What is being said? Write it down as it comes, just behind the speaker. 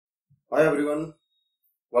Hi everyone,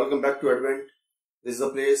 welcome back to Advent. This is a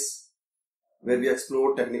place where we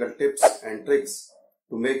explore technical tips and tricks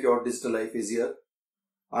to make your digital life easier.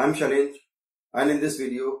 I am Charan, and in this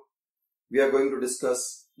video we are going to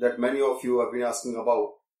discuss that many of you have been asking about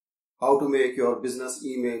how to make your business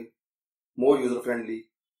email more user friendly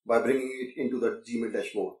by bringing it into the Gmail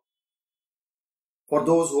dashboard. For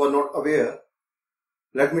those who are not aware,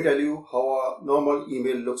 let me tell you how a normal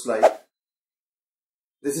email looks like.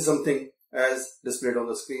 This is something as displayed on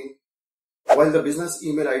the screen, while the business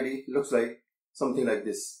email ID looks like something like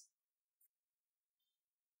this.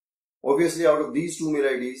 Obviously, out of these two mail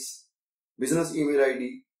IDs, business email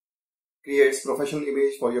ID creates professional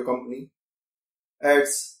image for your company,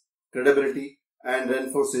 adds credibility and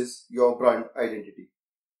reinforces your brand identity.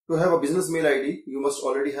 To have a business mail ID, you must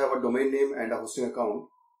already have a domain name and a hosting account.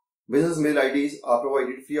 Business mail IDs are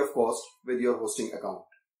provided free of cost with your hosting account.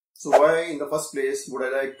 So why in the first place would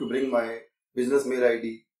I like to bring my business mail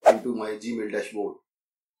ID into my Gmail dashboard?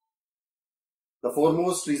 The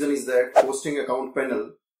foremost reason is that hosting account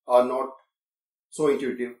panel are not so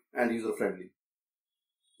intuitive and user friendly.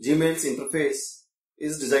 Gmail's interface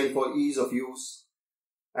is designed for ease of use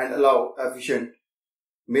and allow efficient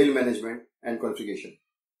mail management and configuration.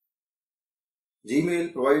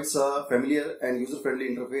 Gmail provides a familiar and user friendly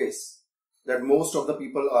interface that most of the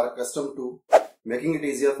people are accustomed to, making it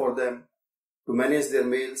easier for them to manage their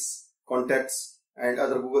mails, contacts and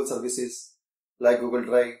other Google services like Google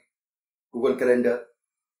Drive, Google Calendar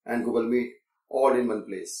and Google Meet all in one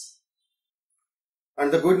place.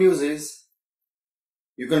 And the good news is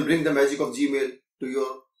you can bring the magic of Gmail to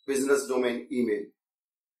your business domain email.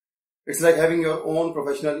 It's like having your own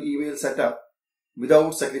professional email setup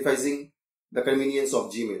without sacrificing the convenience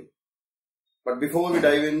of Gmail. But before we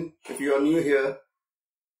dive in, if you are new here,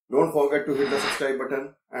 don't forget to hit the subscribe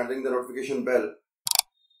button and ring the notification bell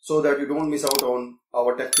so that you don't miss out on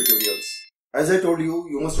our tech tutorials. As I told you,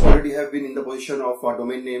 you must already have been in the position of a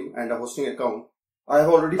domain name and a hosting account. I have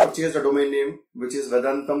already purchased a domain name which is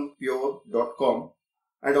vedatman.com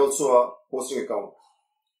and also a hosting account.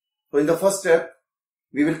 So in the first step,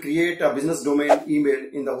 we will create a business domain email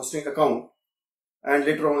in the hosting account, and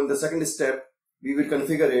later on in the second step, we will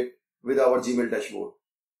configure it with our Gmail dashboard.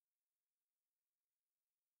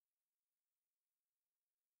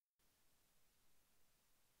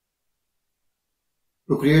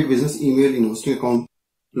 To create business email in hosting account,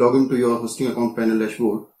 log into your hosting account panel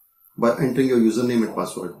dashboard by entering your username and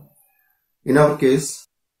password. In our case,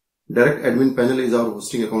 direct admin panel is our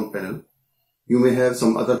hosting account panel. You may have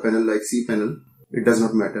some other panel like C panel, it does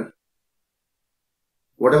not matter.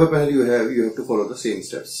 Whatever panel you have to follow the same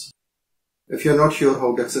steps. If you are not sure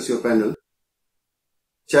how to access your panel,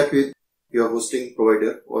 check with your hosting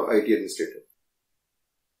provider or IT administrator.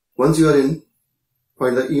 Once you are in,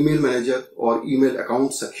 find the email manager or email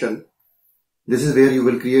account section. This is where you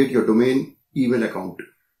will create your domain email account.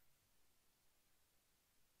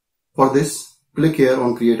 For this, click here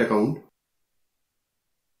on create account.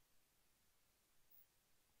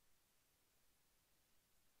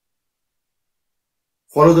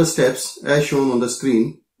 Follow the steps as shown on the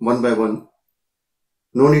screen one by one.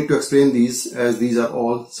 No need to explain these as these are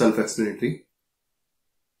all self-explanatory.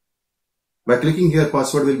 By clicking here,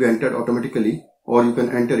 password will be entered automatically, or you can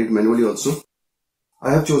enter it manually also.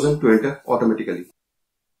 I have chosen to enter automatically.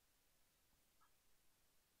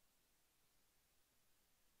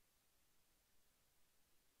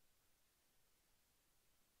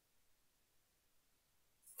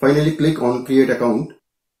 Finally, click on create account.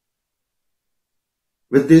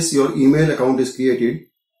 With this, your email account is created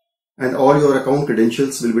and all your account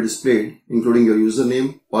credentials will be displayed, including your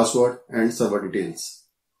username, password and server details.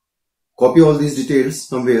 Copy all these details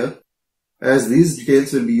somewhere, as these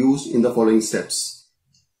details will be used in the following steps.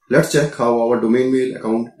 Let's check how our domain mail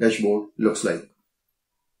account dashboard looks like.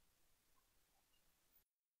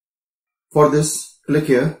 For this, click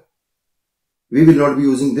here. We will not be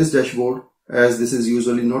using this dashboard as this is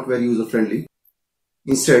usually not very user friendly.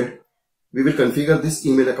 Instead, we will configure this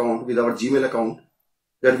email account with our Gmail account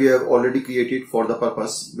that we have already created for the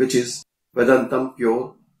purpose, which is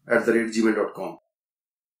vedantampure@gmail.com.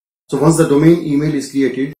 So once the domain email is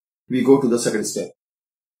created, we go to the second step.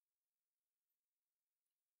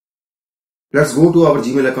 Let's go to our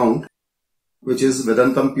Gmail account, which is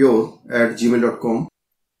vedantampure@gmail.com.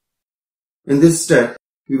 In this step,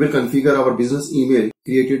 we will configure our business email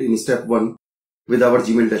created in step 1 with our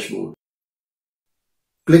Gmail dashboard.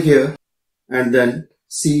 Click here and then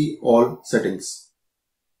see all settings.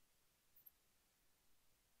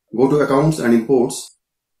 Go to accounts and imports.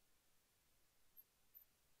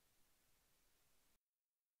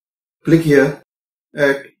 Click here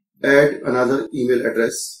at add another email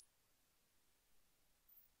address.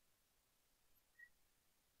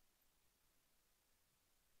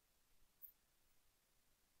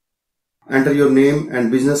 Enter your name and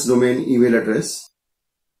business domain email address.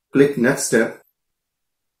 Click Next step.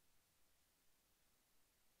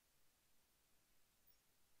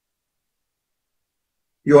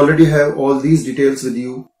 You already have all these details with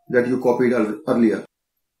you that you copied earlier.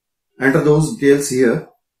 Enter those details here.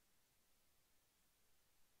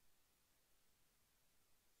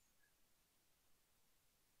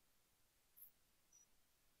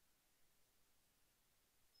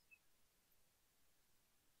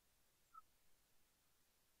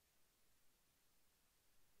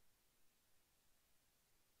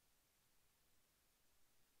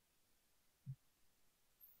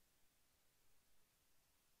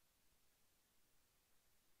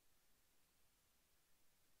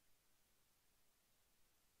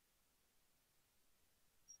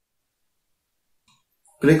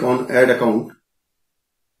 Click on Add Account.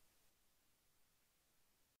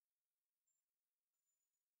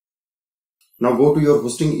 Now go to your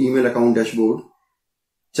hosting email account dashboard,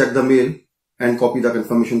 check the mail and copy the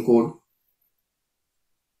confirmation code.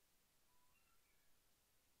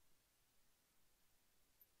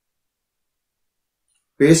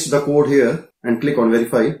 Paste the code here and click on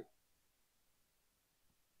Verify.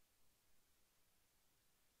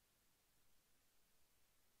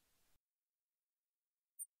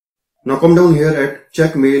 Now come down here at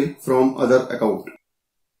Check Mail from Other Account.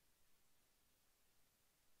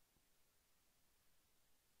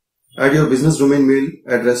 Add your business domain mail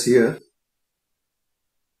address here.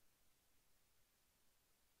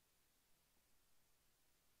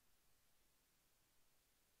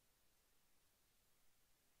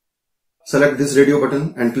 Select this radio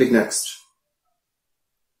button and click Next.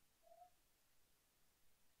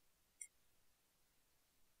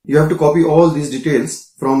 You have to copy all these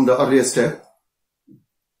details from the earlier step.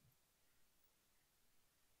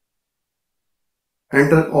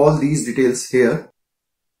 Enter all these details here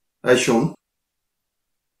as shown.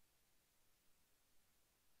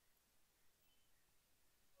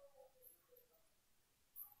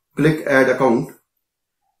 Click Add Account,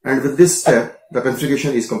 and with this step the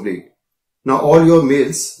configuration is complete. Now all your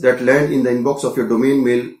mails that land in the inbox of your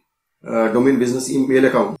domain business email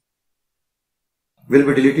account will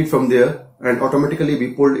be deleted from there and automatically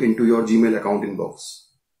be pulled into your Gmail account inbox.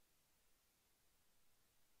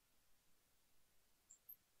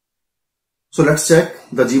 So let's check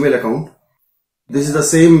the Gmail account. This is the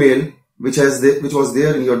same mail which was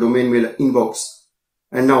there in your domain mail inbox,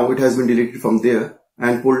 and now it has been deleted from there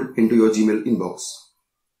and pulled into your Gmail inbox.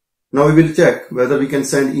 Now we will check whether we can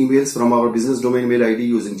send emails from our business domain mail ID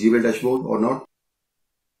using Gmail dashboard or not.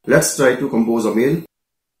 Let's try to compose a mail.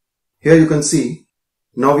 Here you can see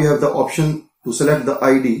now we have the option to select the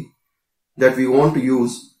ID that we want to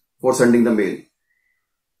use for sending the mail.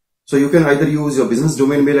 So you can either use your business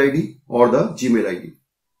domain mail ID or the Gmail ID.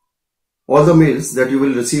 All the mails that you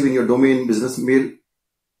will receive in your domain business mail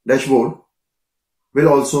dashboard will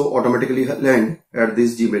also automatically land at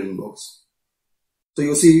this Gmail inbox. So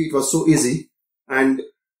you see, it was so easy and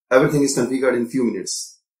everything is configured in few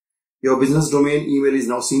minutes. Your business domain email is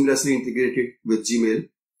now seamlessly integrated with Gmail.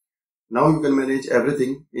 Now you can manage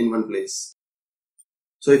everything in one place.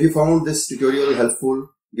 So if you found this tutorial helpful,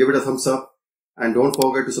 give it a thumbs up and don't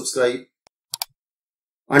forget to subscribe.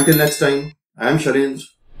 Until next time, I am Charan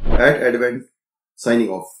at Advent, signing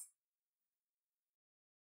off.